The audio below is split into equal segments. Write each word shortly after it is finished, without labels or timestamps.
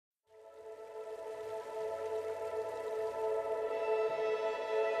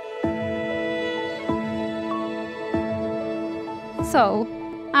So,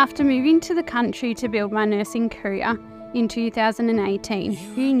 after moving to the country to build my nursing career in 2018,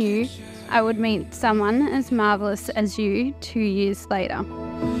 who knew I would meet someone as marvellous as you 2 years later?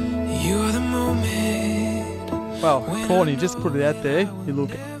 You're the moment. Well, Courtney, just put it out there, you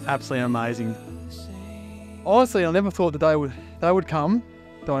look absolutely amazing. Honestly, I never thought the day would come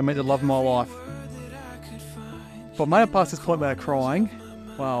that I meet the love of my life. But I made it past this point without crying.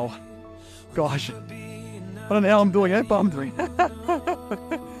 Well, gosh, I don't know how I'm doing it, but I'm doing it.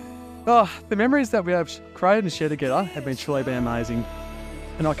 The memories that we have created and shared together have truly been amazing.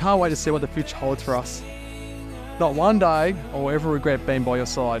 And I can't wait to see what the future holds for us. Not one day I'll ever regret being by your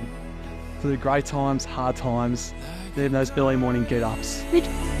side. Through the great times, hard times, and even those early morning get-ups.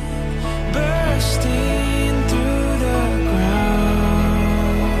 Bursting through the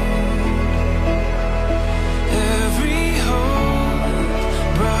ground. Every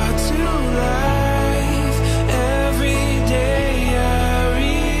hope brought to life. Every day I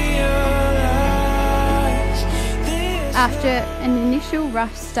realize. After an initial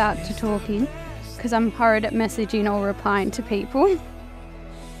rough start to talking, because I'm horrid at messaging or replying to people,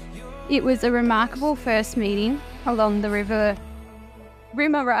 it was a remarkable first meeting along the river,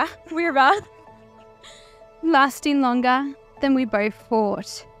 lasting longer than we both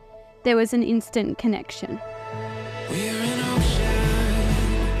thought. There was an instant connection.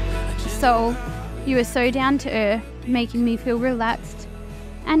 So, you are so down to earth, making me feel relaxed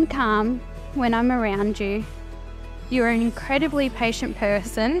and calm when I'm around you. You are an incredibly patient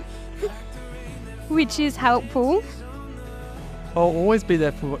person, which is helpful. I'll always be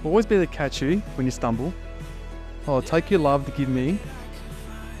there to catch you when you stumble. I'll take your love to give me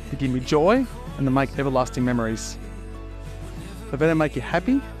joy and to make everlasting memories. I'll better make you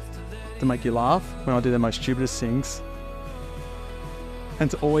happy, to make you laugh when I do the most stupidest things, and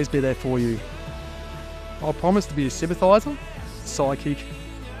to always be there for you. I promise to be your sympathiser, sidekick,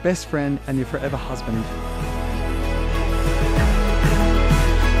 best friend, and your forever husband.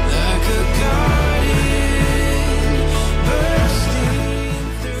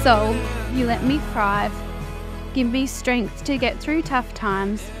 So, you let me thrive, give me strength to get through tough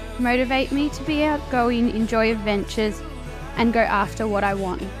times, motivate me to be outgoing, enjoy adventures, and go after what I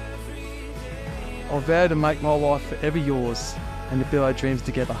want. I vow to make my life forever yours and to build our dreams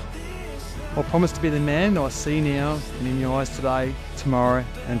together. I promise to be the man I see now and in your eyes today, tomorrow,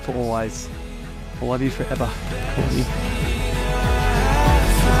 and for always. I love you forever, Courtney.